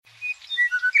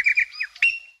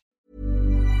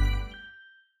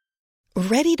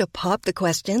Ready to pop the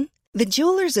question? The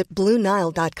jewelers at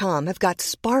BlueNile.com have got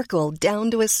sparkle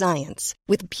down to a science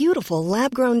with beautiful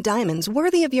lab-grown diamonds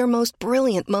worthy of your most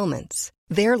brilliant moments.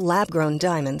 Their lab-grown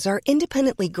diamonds are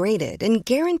independently graded and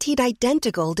guaranteed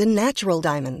identical to natural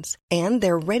diamonds, and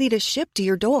they're ready to ship to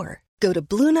your door. Go to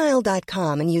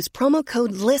BlueNile.com and use promo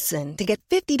code LISTEN to get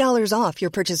 $50 off your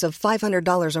purchase of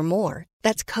 $500 or more.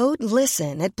 That's code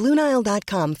LISTEN at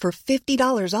BlueNile.com for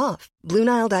 $50 off.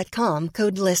 BlueNile.com,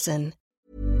 code LISTEN.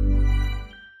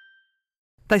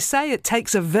 They say it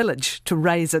takes a village to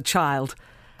raise a child.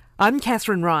 I'm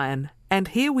Catherine Ryan, and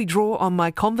here we draw on my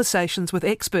conversations with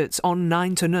experts on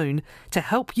 9 to Noon to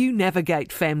help you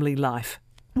navigate family life.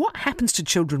 What happens to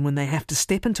children when they have to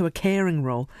step into a caring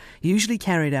role, usually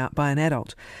carried out by an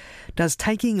adult? Does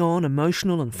taking on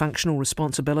emotional and functional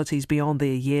responsibilities beyond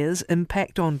their years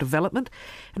impact on development?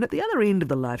 And at the other end of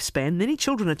the lifespan, many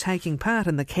children are taking part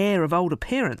in the care of older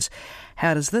parents.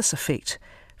 How does this affect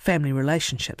family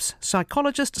relationships?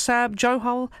 Psychologist Saab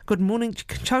Johal, good morning.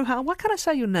 Johal, why can't I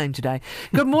say your name today?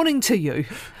 Good morning to you.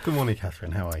 Good morning,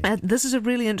 Catherine. How are you? This is a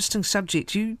really interesting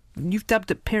subject. You've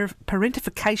dubbed it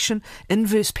parentification.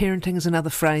 Inverse parenting is another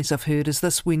phrase I've heard. Is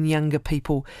this when younger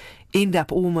people end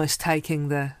up almost taking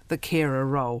the carer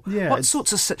role? Yeah. What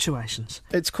sorts of situations?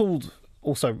 It's called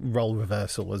also role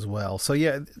reversal as well. So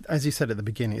yeah, as you said at the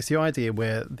beginning, it's the idea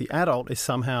where the adult is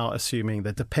somehow assuming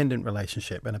the dependent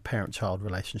relationship and a parent-child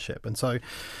relationship. And so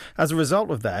as a result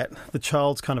of that, the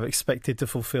child's kind of expected to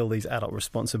fulfill these adult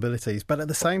responsibilities, but at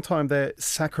the same time, they're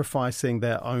sacrificing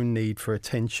their own need for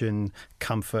attention,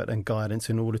 comfort and guidance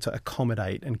in order to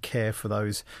accommodate and care for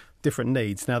those different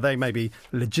needs. Now, they may be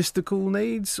logistical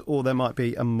needs or there might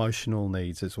be emotional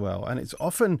needs as well. And it's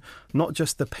often not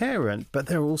just the parent, but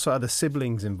there are also other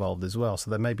siblings involved as well.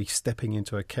 So they may be stepping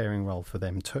into a caring role for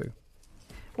them too.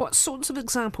 What sorts of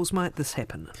examples might this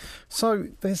happen? So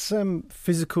there's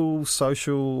physical,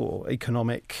 social or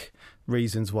economic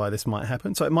reasons why this might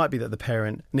happen. So it might be that the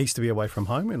parent needs to be away from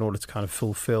home in order to kind of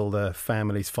fulfill the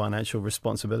family's financial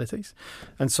responsibilities.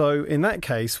 And so in that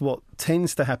case, what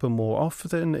tends to happen more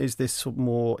often is this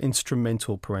more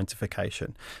instrumental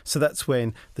parentification. So that's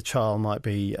when the child might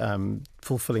be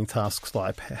fulfilling tasks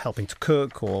like helping to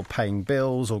cook or paying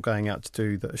bills or going out to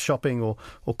do the shopping or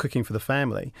cooking for the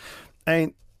family.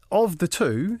 And of the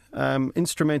two,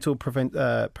 instrumental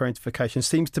parentification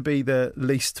seems to be the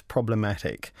least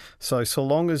problematic. So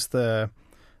long as the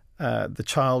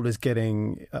child is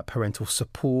getting parental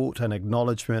support and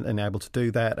acknowledgement and able to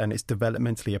do that, and it's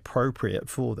developmentally appropriate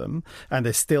for them, and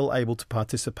they're still able to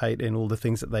participate in all the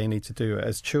things that they need to do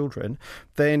as children,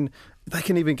 then they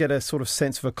can even get a sort of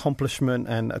sense of accomplishment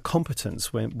and a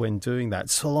competence when doing that,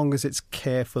 so long as it's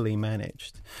carefully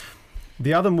managed.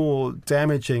 The other more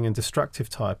damaging and destructive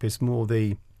type is more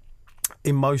the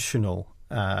emotional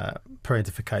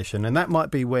parentification, and that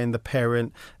might be when the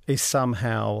parent is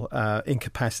somehow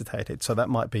incapacitated. So that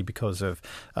might be because of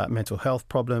mental health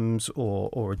problems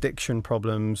or addiction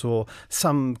problems or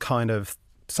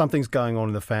something's going on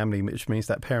in the family, which means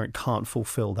that parent can't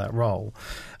fulfill that role.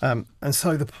 And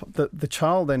so the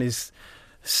child then is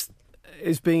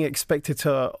being expected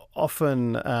to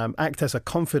often act as a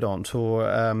confidant or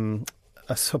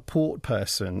a support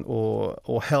person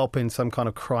or help in some kind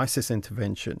of crisis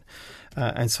intervention.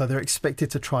 And so they're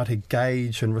expected to try to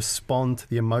gauge and respond to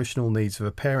the emotional needs of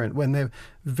a parent when they're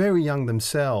very young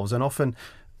themselves. And often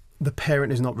the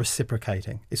parent is not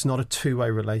reciprocating. It's not a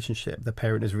two-way relationship. The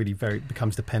parent is really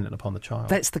becomes dependent upon the child.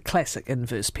 That's the classic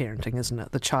inverse parenting, isn't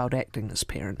it? The child acting as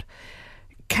parent.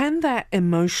 Can that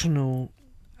emotional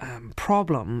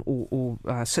problem or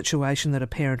situation that a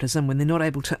parent is in when they're not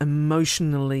able to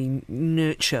emotionally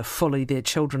nurture fully their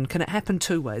children, can it happen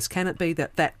two ways? Can it be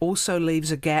that also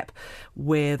leaves a gap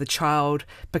where the child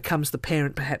becomes the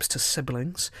parent perhaps to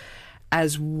siblings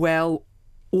as well,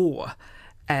 or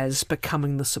as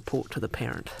becoming the support to the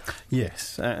parent?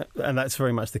 Yes, and that's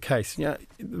very much the case. Yeah,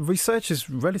 research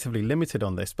is relatively limited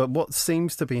on this, but what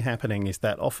seems to be happening is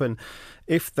that often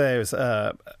if there's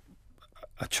a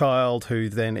child who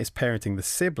then is parenting the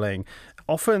sibling,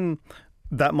 often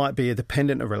that might be a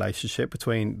dependent relationship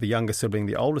between the younger sibling and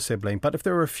the older sibling. But if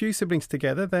there are a few siblings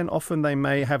together, then often they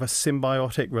may have a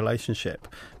symbiotic relationship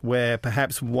where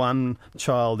perhaps one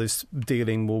child is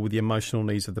dealing more with the emotional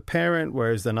needs of the parent,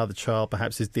 whereas another child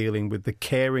perhaps is dealing with the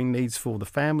caring needs for the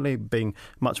family, being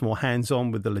much more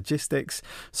hands-on with the logistics.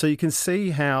 So you can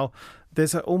see how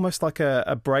there's almost like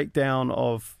a breakdown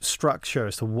of structure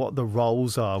as to what the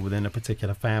roles are within a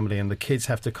particular family, and the kids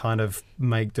have to kind of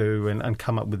make do and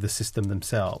come up with the system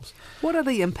themselves. What are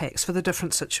the impacts for the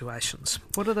different situations?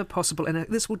 What are the possible, and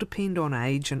this will depend on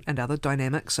age and other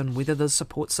dynamics and whether there's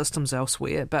support systems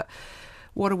elsewhere, but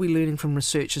what are we learning from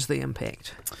research as the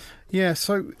impact? Yeah,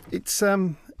 so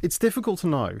it's difficult to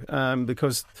know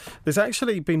because there's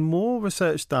actually been more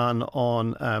research done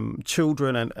on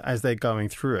children and as they're going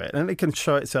through it. And it can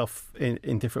show itself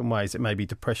in different ways. It may be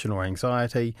depression or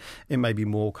anxiety. It may be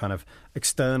more kind of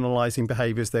externalizing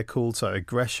behaviours, they're called, so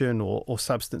aggression or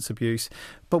substance abuse.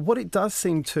 But what it does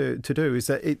seem to do is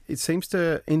that it seems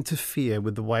to interfere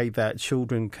with the way that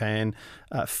children can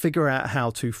figure out how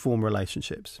to form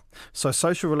relationships. So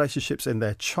social relationships in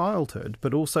their childhood,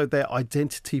 but also their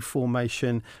identity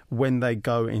formation when they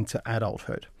go into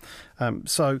adulthood.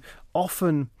 So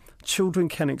often children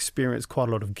can experience quite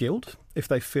a lot of guilt if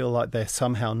they feel like they're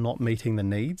somehow not meeting the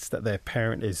needs that their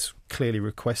parent is clearly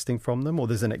requesting from them, or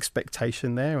there's an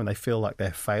expectation there and they feel like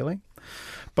they're failing.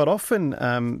 But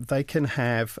often they can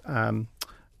have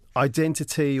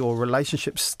identity or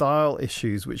relationship style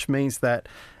issues, which means that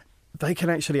they can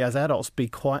actually, as adults, be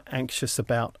quite anxious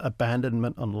about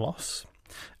abandonment and loss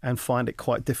and find it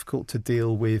quite difficult to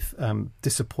deal with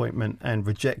disappointment and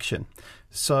rejection.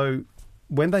 So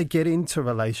when they get into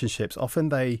relationships, often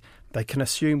they can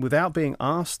assume, without being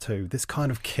asked to, this kind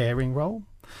of caring role.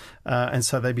 And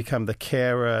so they become the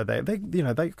carer.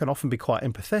 They can often be quite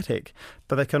empathetic,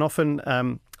 but they can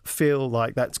often feel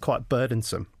like that's quite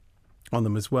burdensome on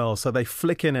them as well. So they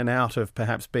flick in and out of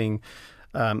perhaps being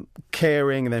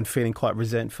caring and then feeling quite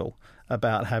resentful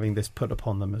about having this put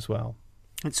upon them as well.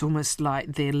 It's almost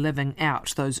like they're living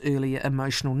out those earlier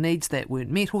emotional needs that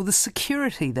weren't met, or the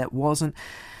security that wasn't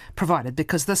provided,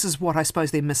 because this is what I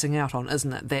suppose they're missing out on,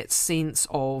 isn't it? That sense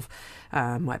of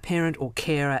my parent or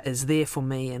carer is there for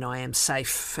me and I am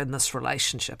safe in this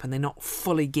relationship, and they're not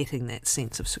fully getting that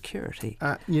sense of security.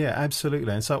 Yeah,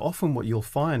 absolutely. And so often what you'll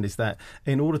find is that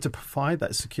in order to provide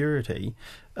that security,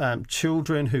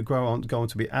 children who go on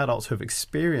to be adults who have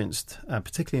experienced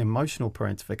particularly emotional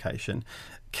parentification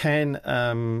can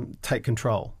take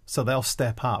control. So they'll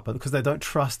step up because they don't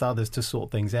trust others to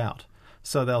sort things out.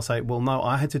 So they'll say, well, no,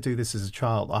 I had to do this as a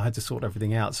child. I had to sort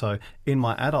everything out. So in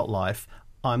my adult life,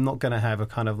 I'm not going to have a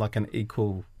kind of like an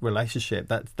equal relationship.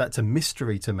 That's a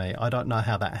mystery to me. I don't know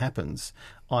how that happens.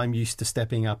 I'm used to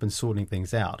stepping up and sorting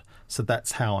things out. So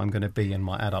that's how I'm going to be in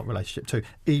my adult relationship too,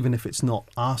 even if it's not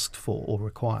asked for or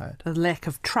required. A lack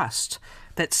of trust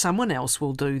that someone else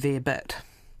will do their bit.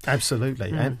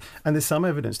 Absolutely. And there's some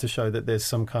evidence to show that there's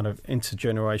some kind of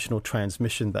intergenerational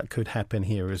transmission that could happen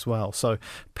here as well. So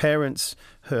parents,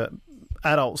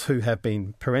 adults who have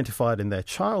been parentified in their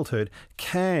childhood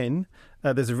can,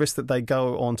 there's a risk that they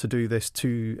go on to do this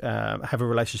to have a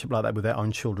relationship like that with their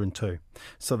own children too.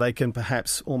 So they can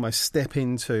perhaps almost step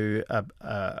into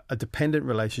a dependent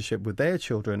relationship with their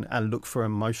children and look for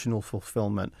emotional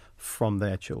fulfillment from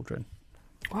their children.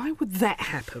 Why would that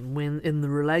happen when in the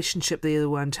relationship they're the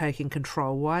one taking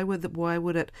control? Why would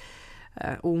it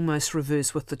almost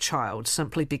reverse with the child,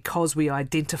 simply because we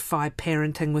identify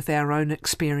parenting with our own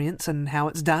experience and how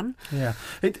it's done? Yeah,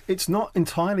 it's not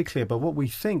entirely clear, but what we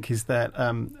think is that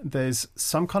there's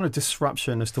some kind of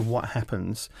disruption as to what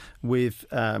happens with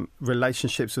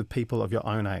relationships with people of your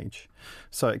own age.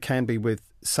 So it can be with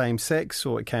same sex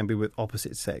or it can be with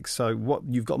opposite sex. So what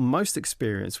you've got most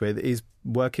experience with is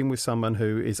working with someone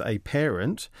who is a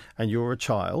parent and you're a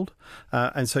child.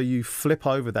 And so you flip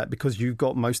over that because you've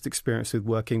got most experience with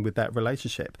working with that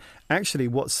relationship. Actually,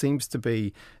 what seems to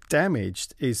be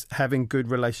damaged is having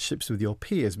good relationships with your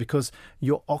peers because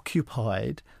you're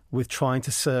occupied with trying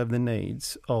to serve the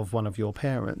needs of one of your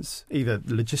parents, either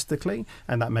logistically,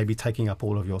 and that may be taking up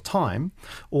all of your time,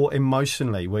 or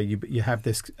emotionally, where you have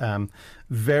this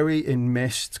very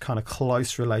enmeshed kind of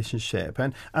close relationship.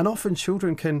 And often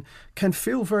children can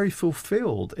feel very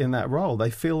fulfilled in that role.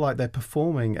 They feel like they're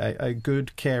performing a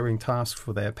good, caring task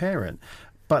for their parent.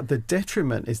 But the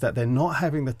detriment is that they're not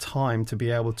having the time to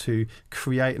be able to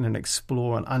create and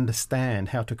explore and understand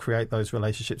how to create those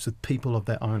relationships with people of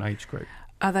their own age group.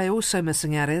 Are they also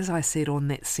missing out, as I said, on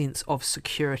that sense of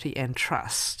security and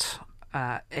trust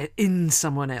in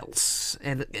someone else?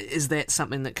 And is that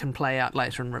something that can play out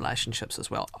later in relationships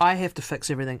as well? I have to fix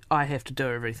everything. I have to do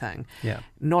everything. Yeah.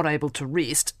 Not able to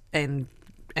rest and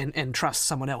trust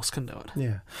someone else can do it.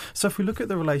 Yeah. So if we look at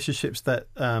the relationships that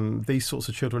these sorts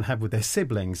of children have with their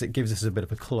siblings, it gives us a bit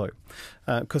of a clue.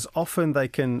 Because often they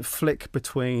can flick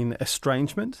between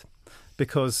estrangement,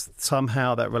 because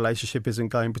somehow that relationship isn't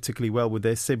going particularly well with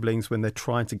their siblings when they're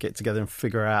trying to get together and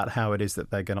figure out how it is that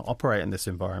they're going to operate in this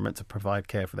environment to provide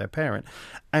care for their parent.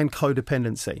 And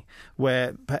codependency,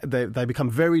 where they become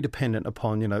very dependent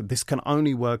upon, this can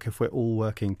only work if we're all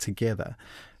working together.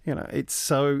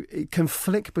 It can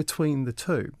flick between the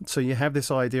two. So you have this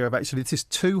idea of actually this is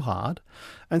too hard.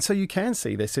 And so you can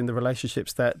see this in the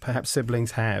relationships that perhaps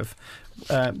siblings have.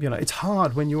 It's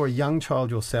hard when you're a young child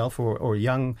yourself or a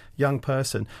young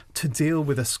person to deal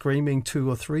with a screaming 2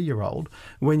 or 3 year old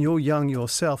when you're young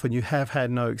yourself and you have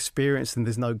had no experience and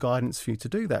there's no guidance for you to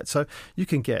do that. So you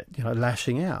can get,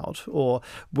 lashing out, or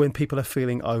when people are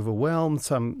feeling overwhelmed,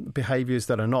 some behaviours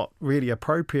that are not really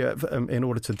appropriate in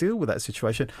order to deal with that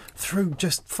situation through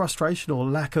just frustration or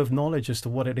lack of knowledge as to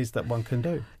what it is that one can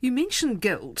do. You mentioned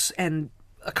guilt and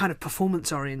a kind of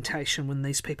performance orientation when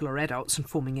these people are adults and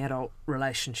forming adult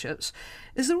relationships.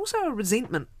 Is there also a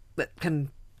resentment that can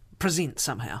present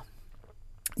somehow?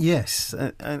 Yes,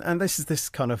 and this is this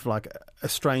kind of like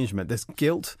estrangement. There's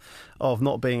guilt of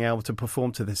not being able to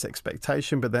perform to this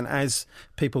expectation, but then as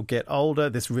people get older,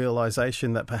 this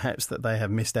realisation that perhaps that they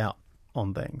have missed out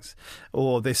on things,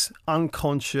 or this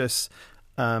unconscious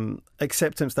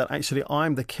acceptance that actually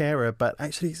I'm the carer, but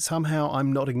actually somehow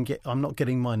I'm not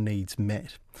getting my needs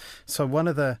met. So one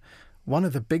of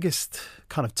the biggest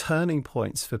kind of turning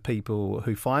points for people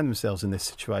who find themselves in this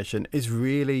situation is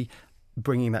really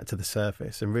bringing that to the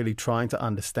surface and really trying to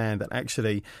understand that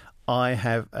actually I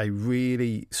have a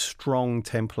really strong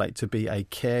template to be a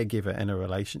caregiver in a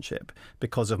relationship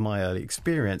because of my early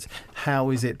experience.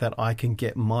 How is it that I can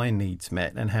get my needs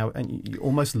met, and you're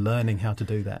almost learning how to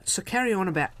do that? So carry on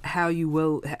about how you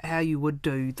would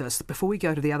do this before we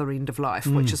go to the other end of life,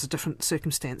 which is a different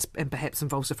circumstance and perhaps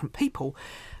involves different people.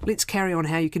 Let's carry on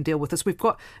how you can deal with this. We've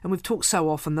talked so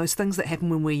often, those things that happen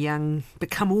when we're young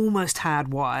become almost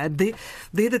hardwired.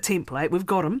 They're the template. We've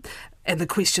got them. And the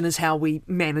question is how we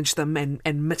manage them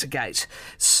and mitigate.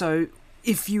 So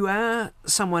if you are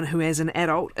someone who as an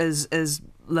adult is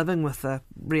living with the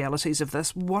realities of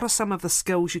this, what are some of the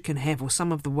skills you can have or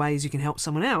some of the ways you can help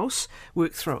someone else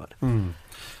work through it?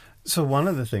 So one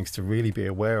of the things to really be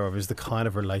aware of is the kind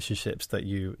of relationships that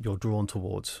you're drawn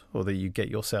towards or that you get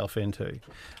yourself into.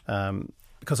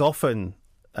 Because often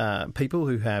people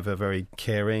who have a very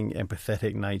caring,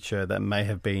 empathetic nature that may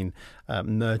have been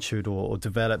nurtured or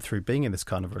developed through being in this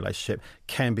kind of relationship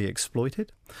can be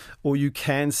exploited. Or you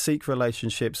can seek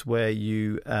relationships where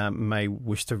you may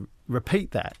wish to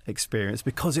repeat that experience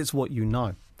because it's what you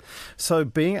know. So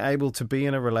being able to be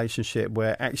in a relationship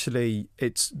where actually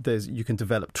you can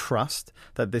develop trust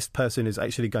that this person is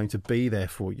actually going to be there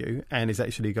for you and is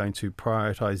actually going to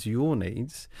prioritise your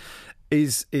needs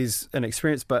is an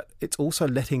experience, but it's also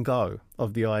letting go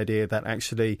of the idea that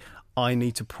actually I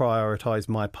need to prioritise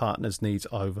my partner's needs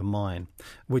over mine,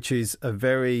 which is a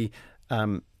very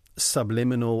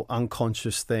subliminal,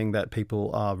 unconscious thing that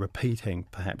people are repeating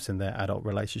perhaps in their adult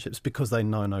relationships because they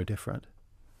know no different.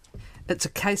 It's a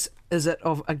case, is it,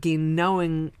 of, again,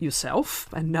 knowing yourself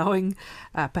and knowing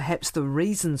perhaps the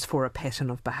reasons for a pattern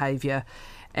of behaviour,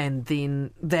 and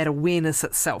then that awareness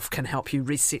itself can help you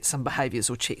reset some behaviours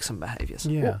or check some behaviours,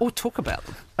 or talk about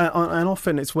them. And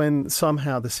often it's when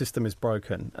somehow the system is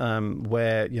broken,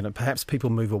 where perhaps people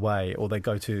move away, or they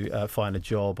go to find a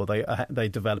job, or they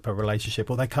develop a relationship,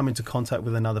 or they come into contact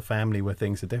with another family where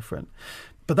things are different.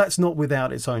 But that's not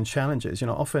without its own challenges.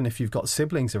 Often if you've got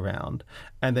siblings around,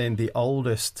 and then the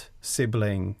oldest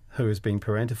sibling who has been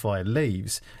parentified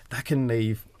leaves, that can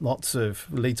lead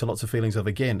to lots of feelings of,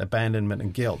 again, abandonment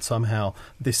and guilt. Somehow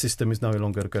this system is no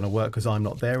longer going to work because I'm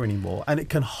not there anymore. And it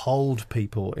can hold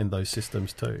people in those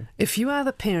systems too. If you are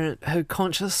the parent who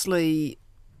consciously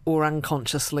or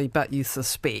unconsciously, but you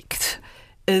suspect,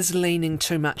 is leaning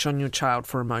too much on your child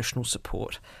for emotional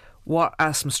support, what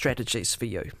are some strategies for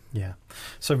you? Yeah.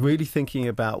 So really thinking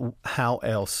about how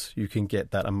else you can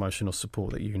get that emotional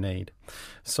support that you need.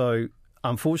 So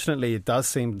unfortunately, it does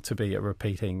seem to be a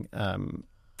repeating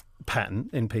pattern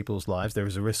in people's lives. There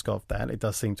is a risk of that. It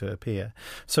does seem to appear.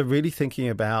 So really thinking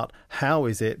about how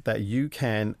is it that you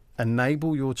can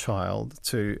enable your child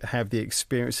to have the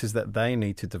experiences that they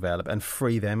need to develop and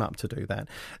free them up to do that.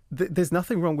 There's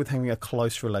nothing wrong with having a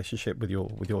close relationship with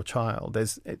your child.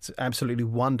 It's absolutely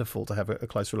wonderful to have a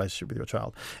close relationship with your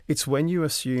child. It's when you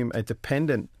assume a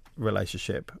dependent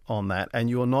relationship on that and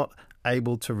you're not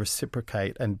able to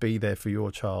reciprocate and be there for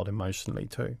your child emotionally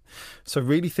too. So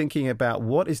really thinking about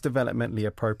what is developmentally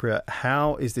appropriate,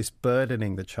 how is this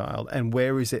burdening the child, and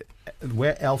where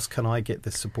else can I get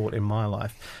this support in my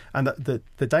life? And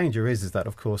the danger is that,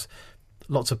 of course,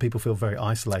 lots of people feel very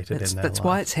isolated in their That's life.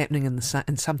 why it's happening and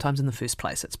sometimes in the first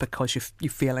place. It's because you're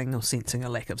feeling or sensing a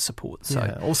lack of support.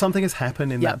 So, or something has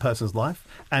happened in that person's life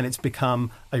and it's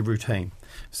become a routine.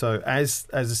 So as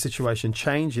the situation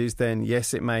changes, then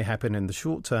yes, it may happen in the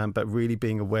short term, but really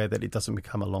being aware that it doesn't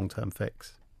become a long-term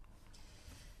fix.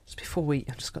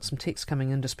 I've just got some text coming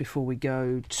in just before we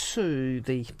go to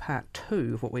the part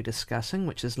 2 of what we're discussing,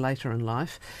 which is later in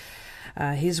life.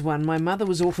 Here's one. My mother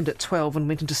was orphaned at 12 and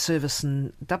went into service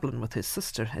in Dublin with her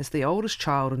sister. As the oldest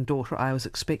child and daughter, I was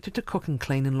expected to cook and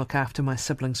clean and look after my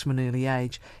siblings from an early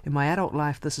age. In my adult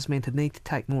life, this has meant a need to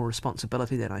take more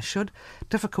responsibility than I should,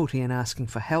 difficulty in asking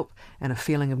for help, and a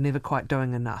feeling of never quite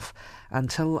doing enough.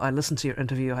 Until I listened to your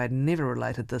interview, I had never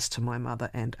related this to my mother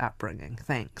and upbringing.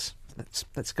 Thanks.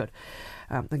 That's good.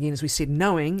 Again, as we said,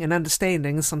 knowing and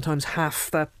understanding is sometimes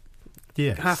half the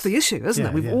issue, isn't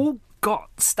it? We've all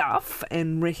got stuff,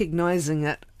 and recognising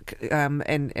it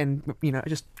and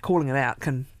just calling it out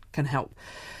can help.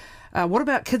 What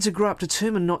about kids who grow up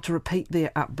determined not to repeat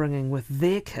their upbringing with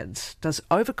their kids? Does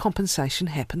overcompensation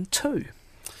happen too?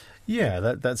 Yeah,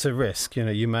 that's a risk.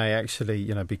 You may actually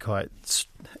be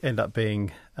end up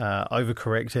being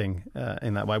overcorrecting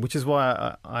in that way, which is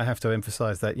why I have to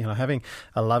emphasise that having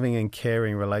a loving and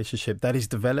caring relationship that is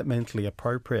developmentally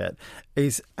appropriate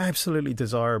is absolutely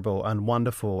desirable and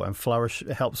wonderful and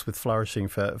helps with flourishing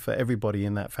for everybody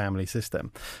in that family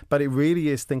system. But it really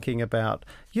is thinking about,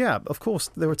 of course,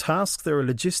 there are tasks, there are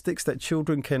logistics that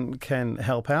children can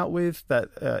help out with that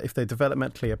if they're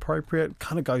developmentally appropriate.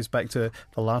 Kind of goes back to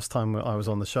the last time I was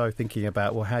on the show, thinking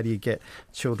about, well, how do you get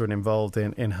children involved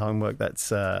in homework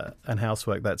that's and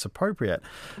housework that's appropriate.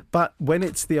 But when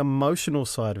it's the emotional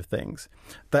side of things,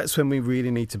 that's when we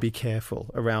really need to be careful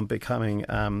around becoming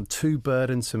too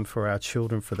burdensome for our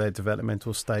children for their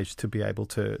developmental stage to be able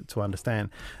to understand.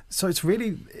 So it's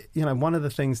really, one of the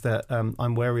things that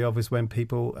I'm wary of is when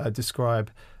people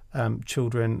describe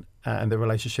children and their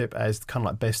relationship as kind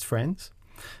of like best friends.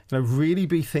 Really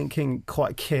be thinking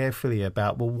quite carefully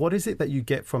about, well, what is it that you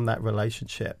get from that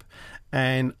relationship?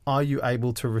 And are you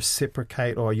able to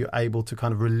reciprocate, or are you able to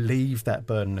kind of relieve that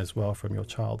burden as well from your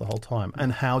child the whole time?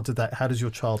 And how does your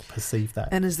child perceive that?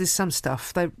 And is there some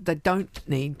stuff they don't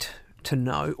need to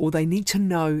know, or they need to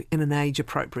know in an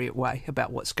age-appropriate way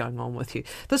about what's going on with you?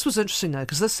 This was interesting, though,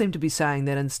 because this seemed to be saying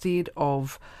that instead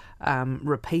of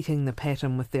repeating the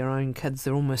pattern with their own kids,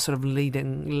 they're almost sort of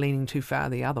leaning too far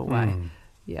the other way.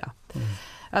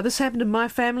 This happened in my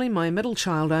family. My middle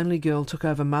child, only girl, took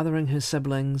over mothering her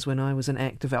siblings when I was in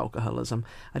active alcoholism.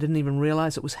 I didn't even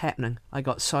realise it was happening. I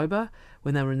got sober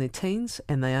when they were in their teens,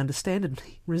 and they understood and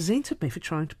resented me for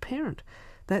trying to parent.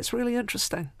 That's really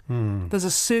interesting. There's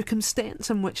a circumstance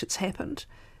in which it's happened,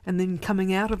 and then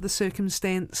coming out of the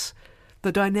circumstance,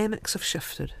 the dynamics have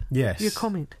shifted. Yes. Your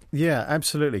comment? Yeah,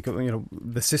 absolutely.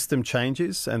 The system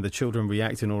changes and the children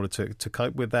react in order to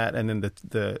cope with that, and then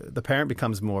the parent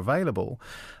becomes more available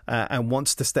and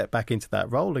wants to step back into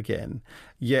that role again.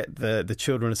 Yet the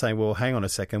children are saying, well, hang on a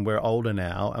second, we're older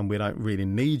now and we don't really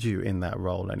need you in that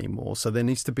role anymore. So there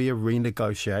needs to be a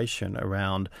renegotiation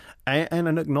around and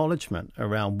an acknowledgement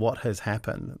around what has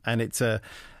happened. And it's a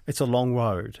long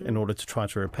road in order to try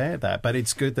to repair that. But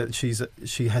it's good that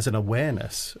she has an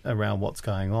awareness around what's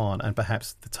going on, and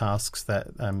perhaps the tasks that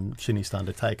she needs to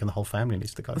undertake and the whole family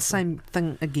needs to go through. The same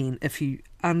thing again, if you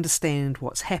understand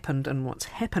what's happened and what's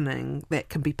happening, that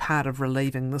can be part of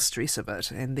relieving the stress of it,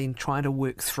 and then trying to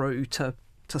work through to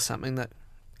something that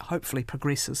hopefully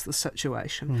progresses the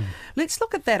situation. Let's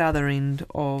look at that other end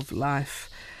of life,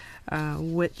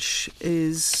 which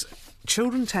is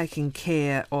children taking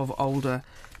care of older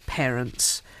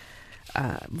parents.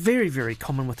 Very, very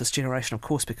common with this generation, of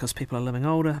course, because people are living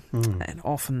older, and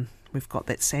often we've got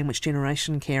that sandwich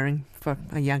generation caring for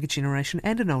a younger generation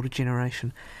and an older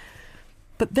generation.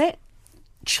 But that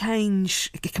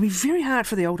change, it can be very hard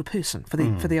for the older person, for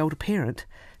the older parent,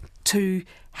 to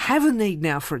have a need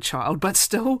now for a child, but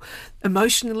still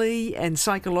emotionally and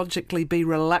psychologically be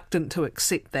reluctant to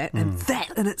accept that, and that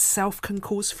in itself can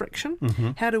cause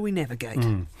friction. How do we navigate?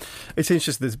 It's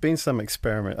interesting. There's been some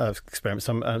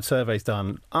some surveys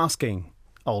done asking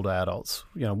older adults,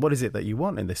 what is it that you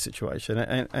want in this situation?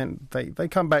 And they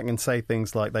come back and say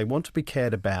things like they want to be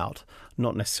cared about,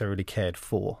 not necessarily cared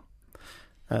for.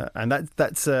 And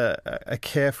that's a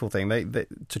careful thing. They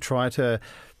to try to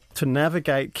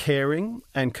navigate caring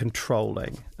and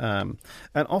controlling. And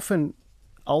often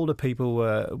older people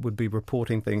would be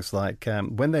reporting things like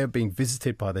when they're being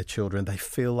visited by their children, they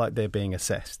feel like they're being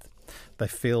assessed. They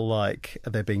feel like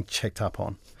they're being checked up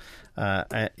on.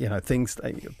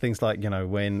 Things like,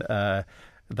 when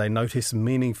They notice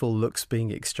meaningful looks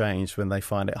being exchanged when they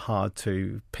find it hard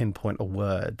to pinpoint a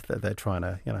word that they're trying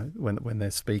to, when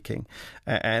they're speaking.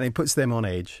 And it puts them on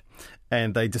edge.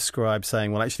 And they describe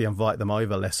saying, well, actually invite them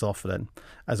over less often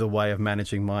as a way of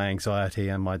managing my anxiety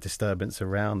and my disturbance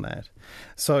around that.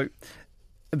 So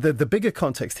the bigger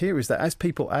context here is that as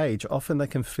people age, often they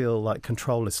can feel like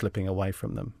control is slipping away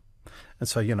from them. And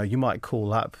so, you might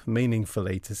call up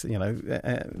meaningfully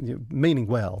to, meaning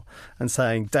well, and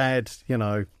saying, Dad,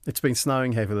 it's been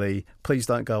snowing heavily. Please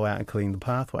don't go out and clean the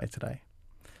pathway today.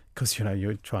 Because,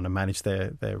 you're trying to manage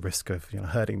their risk of,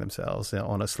 hurting themselves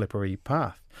on a slippery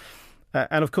path.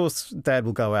 And of course, Dad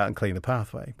will go out and clean the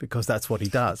pathway because that's what he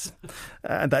does.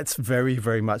 And that's very,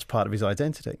 very much part of his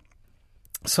identity.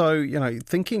 So,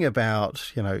 thinking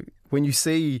about, when you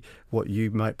see what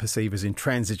you might perceive as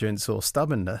intransigence or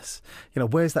stubbornness,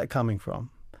 where's that coming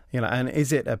from? And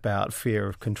is it about fear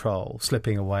of control,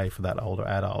 slipping away for that older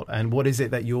adult? And what is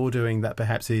it that you're doing that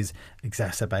perhaps is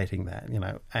exacerbating that?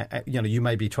 You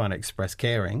may be trying to express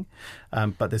caring,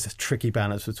 but there's a tricky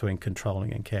balance between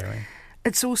controlling and caring.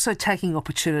 It's also taking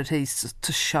opportunities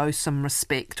to show some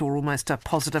respect or almost a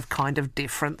positive kind of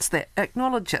deference that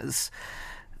acknowledges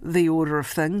the order of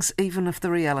things, even if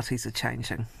the realities are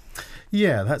changing.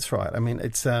 Yeah, that's right. I mean,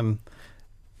 it's the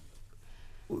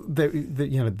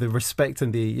respect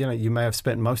and you may have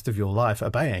spent most of your life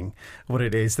obeying what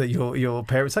it is that your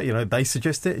parents say. They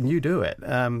suggest it and you do it.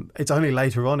 It's only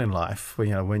later on in life,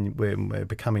 when we're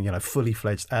becoming fully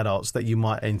fledged adults, that you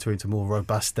might enter into more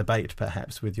robust debate,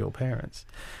 perhaps, with your parents.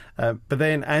 But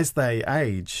then, as they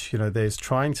age, there's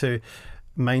trying to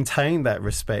maintain that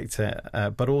respect,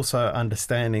 but also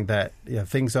understanding that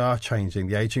things are changing.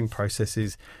 The aging process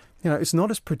is, it's not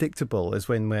as predictable as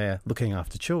when we're looking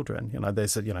after children.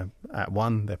 There's at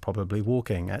 1 they're probably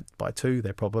walking, by 2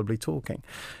 they're probably talking.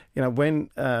 When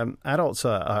adults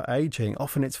are aging,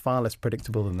 often it's far less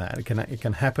predictable than that. It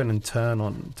can happen and turn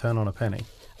on a penny.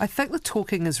 I think the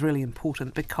talking is really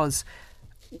important because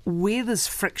where there's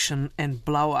friction and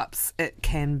blow-ups, it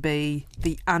can be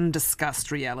the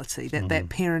undiscussed reality that that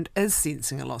parent is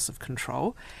sensing a loss of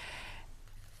control,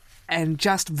 and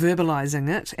just verbalising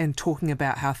it and talking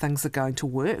about how things are going to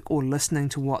work, or listening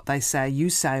to what they say, you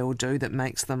say or do that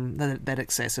makes them, that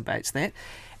exacerbates that,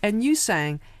 and you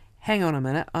saying, hang on a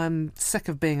minute, I'm sick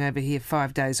of being over here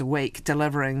 5 days a week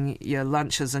delivering your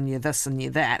lunches and your this and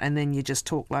your that, and then you just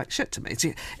talk like shit to me.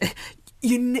 So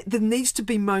there needs to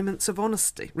be moments of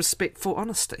honesty, respectful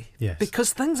honesty, yes,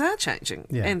 because things are changing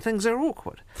and things are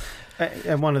awkward.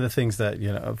 And one of the things that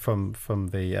from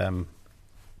the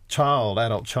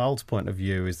adult child's point of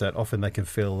view is that often they can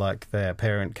feel like their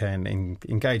parent can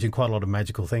engage in quite a lot of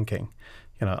magical thinking.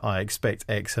 I expect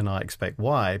X and I expect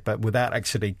Y, but without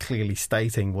actually clearly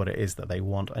stating what it is that they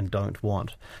want and don't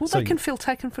want. Well, they can feel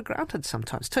taken for granted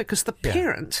sometimes too, because the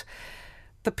parent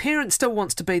still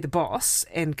wants to be the boss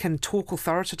and can talk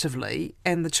authoritatively,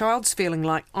 and the child's feeling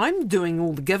like, I'm doing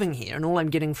all the giving here and all I'm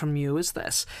getting from you is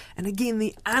this. And again,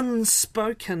 the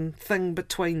unspoken thing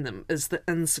between them is the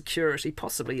insecurity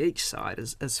possibly each side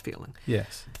is feeling.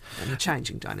 Yes. And the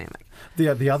changing dynamic.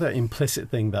 The other implicit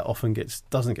thing that often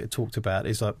doesn't get talked about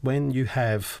is like when you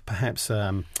have perhaps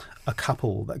a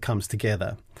couple that comes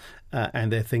together,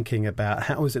 and they're thinking about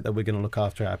how is it that we're going to look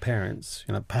after our parents.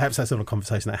 Perhaps that's not a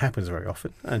conversation that happens very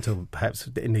often until perhaps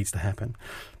it needs to happen.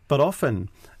 But often,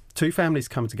 two families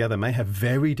come together may have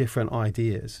very different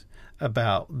ideas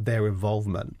about their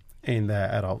involvement in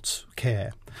their adults'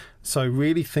 care. So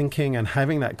really thinking and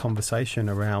having that conversation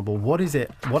around, well, what is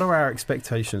it? What are our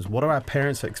expectations? What are our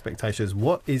parents' expectations?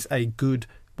 What does a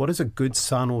good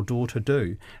son or daughter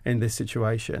do in this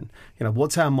situation?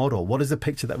 What's our model? What is the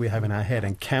picture that we have in our head?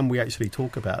 And can we actually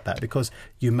talk about that? Because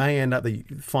you may end up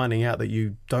finding out that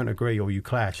you don't agree or you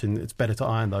clash, and it's better to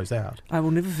iron those out. I will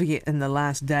never forget, in the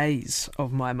last days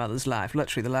of my mother's life,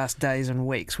 literally the last days and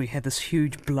weeks, we had this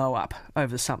huge blow up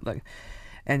over something.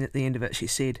 And at the end of it, she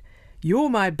said, "You're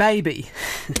my baby."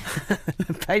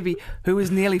 A baby who was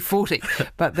nearly 40,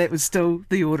 but that was still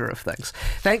the order of things.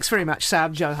 Thanks very much,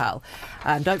 Saab Johal.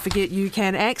 And don't forget, you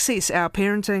can access our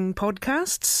parenting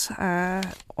podcasts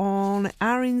on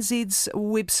RNZ's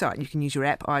website. You can use your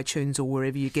app, iTunes, or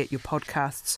wherever you get your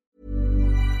podcasts.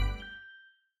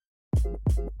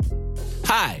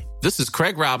 Hi, this is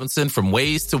Craig Robinson from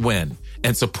Ways to Win,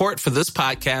 and support for this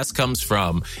podcast comes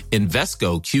from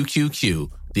Invesco QQQ,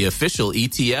 the official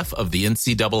ETF of the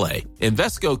NCAA.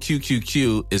 Invesco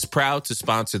QQQ is proud to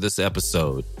sponsor this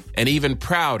episode, and even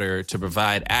prouder to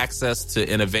provide access to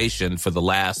innovation for the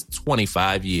last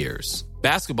 25 years.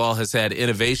 Basketball has had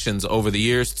innovations over the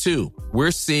years, too.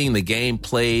 We're seeing the game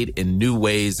played in new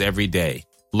ways every day.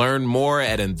 Learn more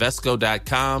at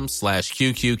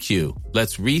Invesco.com/QQQ.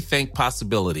 Let's rethink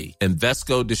possibility.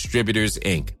 Invesco Distributors,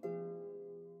 Inc.